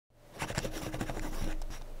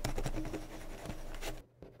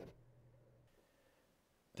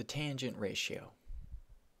The tangent ratio.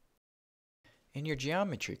 In your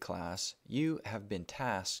geometry class, you have been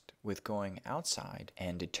tasked with going outside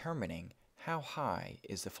and determining how high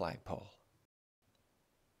is the flagpole.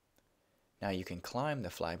 Now you can climb the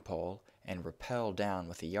flagpole and rappel down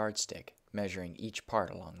with a yardstick, measuring each part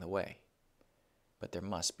along the way. But there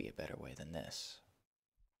must be a better way than this.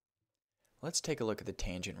 Let's take a look at the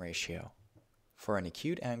tangent ratio. For an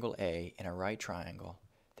acute angle A in a right triangle,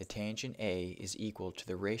 the tangent A is equal to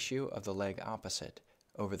the ratio of the leg opposite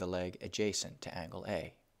over the leg adjacent to angle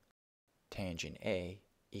A. Tangent A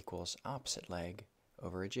equals opposite leg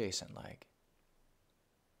over adjacent leg.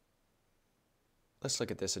 Let's look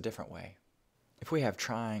at this a different way. If we have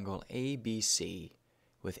triangle ABC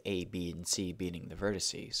with A, B, and C being the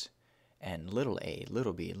vertices, and little a,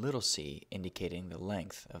 little b, little c indicating the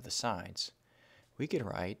length of the sides, we could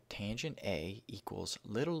write tangent A equals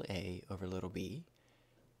little a over little b,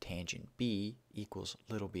 tangent B equals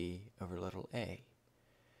little b over little a.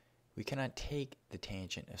 We cannot take the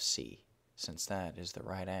tangent of C, since that is the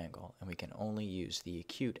right angle, and we can only use the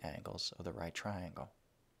acute angles of the right triangle.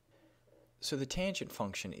 So the tangent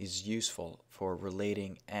function is useful for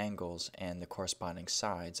relating angles and the corresponding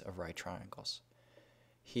sides of right triangles.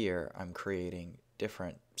 Here I'm creating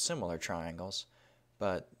different similar triangles,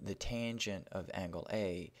 but the tangent of angle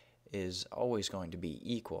A is always going to be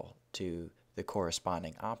equal to the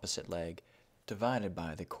corresponding opposite leg divided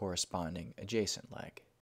by the corresponding adjacent leg.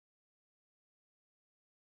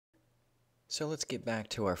 So let's get back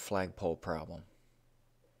to our flagpole problem.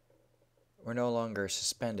 We're no longer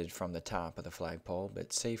suspended from the top of the flagpole,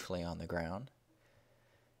 but safely on the ground.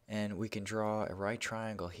 And we can draw a right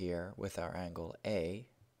triangle here with our angle A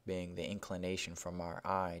being the inclination from our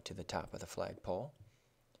eye to the top of the flagpole.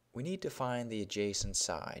 We need to find the adjacent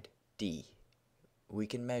side, D. We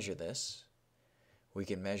can measure this. We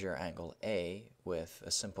can measure angle A with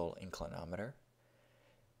a simple inclinometer.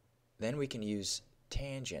 Then we can use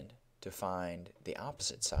tangent to find the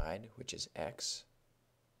opposite side, which is X.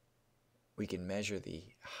 We can measure the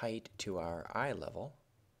height to our eye level.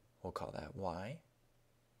 We'll call that Y.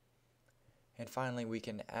 And finally, we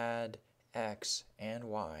can add X and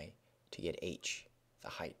Y to get H, the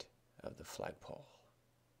height of the flagpole.